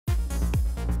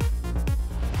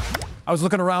I was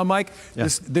looking around, Mike. Yeah.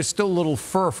 There's still a little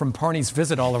fur from Parney's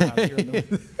visit all around here.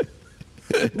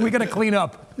 We got to clean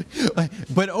up.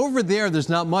 But over there's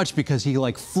not much because he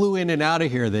like flew in and out of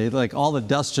here. All the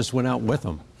dust just went out with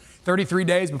him. 33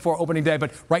 days before opening day,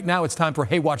 but right now it's time for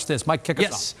Hey, Watch This. Mike, kick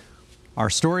us off. Our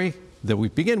story that we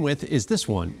begin with is this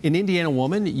one. An Indiana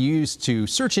woman used to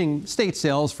searching state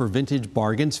sales for vintage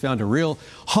bargains found a real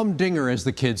humdinger, as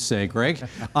the kids say, Greg.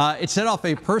 It set off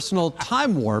a personal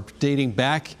time warp dating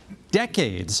back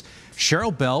decades.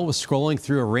 Cheryl Bell was scrolling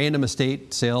through a random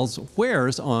estate sales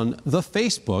wares on the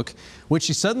Facebook when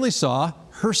she suddenly saw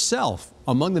herself.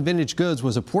 Among the vintage goods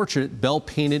was a portrait Bell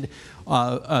painted.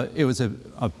 It was a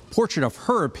portrait of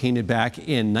her painted back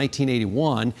in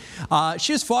 1981.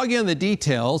 She was foggy on the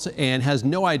details and has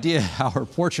no idea how her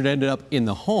portrait ended up in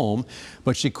the home,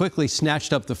 but she quickly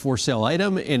snatched up the for sale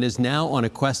item and is now on a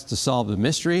quest to solve the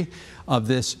mystery of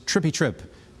this trippy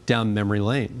trip down memory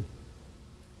lane.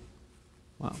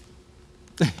 Wow.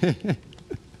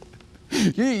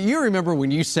 You remember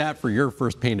when you sat for your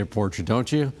first painted portrait,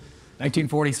 don't you?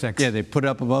 1946. Yeah, they put it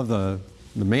up above the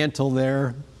mantle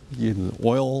there,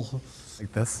 oil.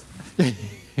 Like this. You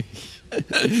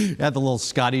had the little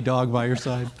Scotty dog by your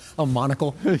side. A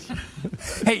monocle.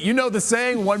 Hey, you know the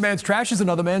saying, one man's trash is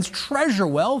another man's treasure.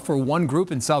 Well, for one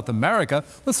group in South America,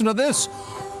 listen to this.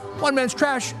 One man's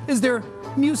trash is their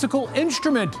musical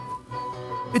instrument.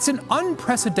 It's an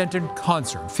unprecedented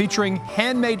concert featuring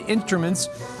handmade instruments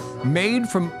made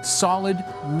from solid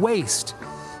waste.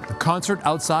 The concert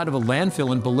outside of a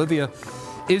landfill in Bolivia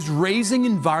is raising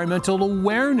environmental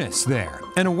awareness there,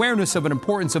 and awareness of an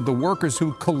importance of the workers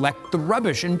who collect the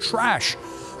rubbish and trash.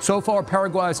 So far,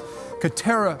 Paraguay's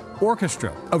Catera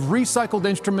Orchestra of recycled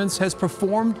instruments has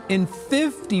performed in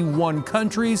 51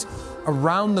 countries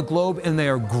around the globe, and they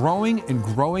are growing and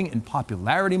growing in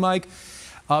popularity, Mike.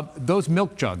 Those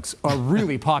milk jugs are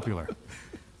really popular.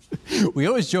 We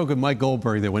always joke with Mike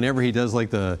Goldberg that whenever he does like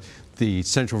the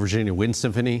Central Virginia Wind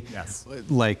Symphony, yes,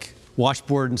 like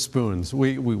washboard and spoons,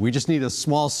 we just need a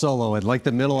small solo at like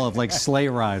the middle of like Sleigh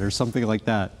Ride or something like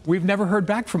that. We've never heard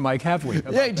back from Mike, have we?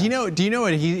 Yeah, do you know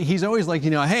what he's always like,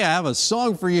 hey, I have a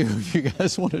song for you if you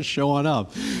guys want to show on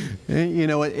up. And,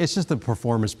 it's just the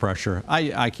performance pressure.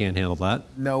 I can't handle that.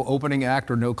 No opening act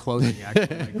or no closing act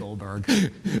for Mike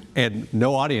Goldberg. And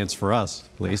no audience for us,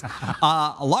 at least.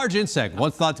 A large insect,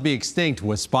 once thought to be extinct,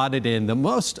 was spotted in the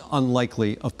most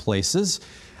unlikely of places,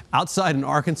 outside an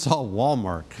Arkansas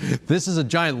Walmart. This is a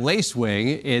giant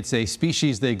lacewing. It's a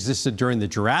species that existed during the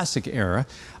Jurassic era.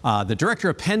 The director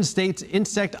of Penn State's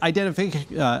Insect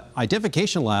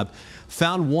Identification Lab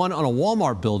found one on a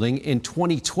Walmart building in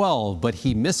 2012, but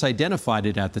he misidentified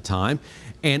it at the time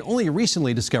and only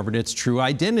recently discovered its true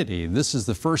identity. This is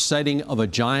the first sighting of a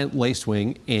giant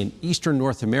lacewing in eastern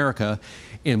North America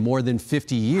in more than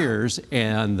 50 years,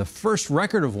 and the first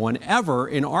record of one ever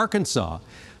in Arkansas.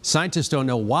 Scientists don't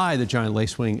know why the giant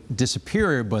lacewing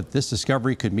disappeared, but this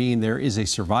discovery could mean there is a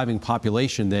surviving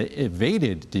population that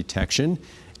evaded detection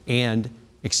and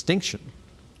extinction.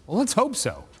 Well, let's hope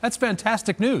so. That's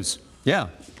fantastic news. Yeah.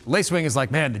 Lacewing is like,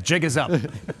 man, the jig is up.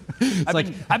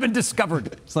 I've been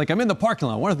discovered. It's like I'm in the parking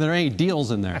lot. What if there are any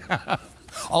deals in there?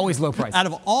 Always low price. Out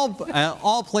of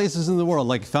all places in the world,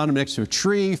 like found them next to a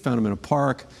tree, found them in a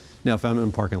park. No, found them in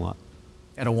a parking lot.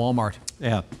 At a Walmart.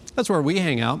 Yeah. That's where we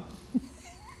hang out.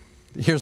 Here's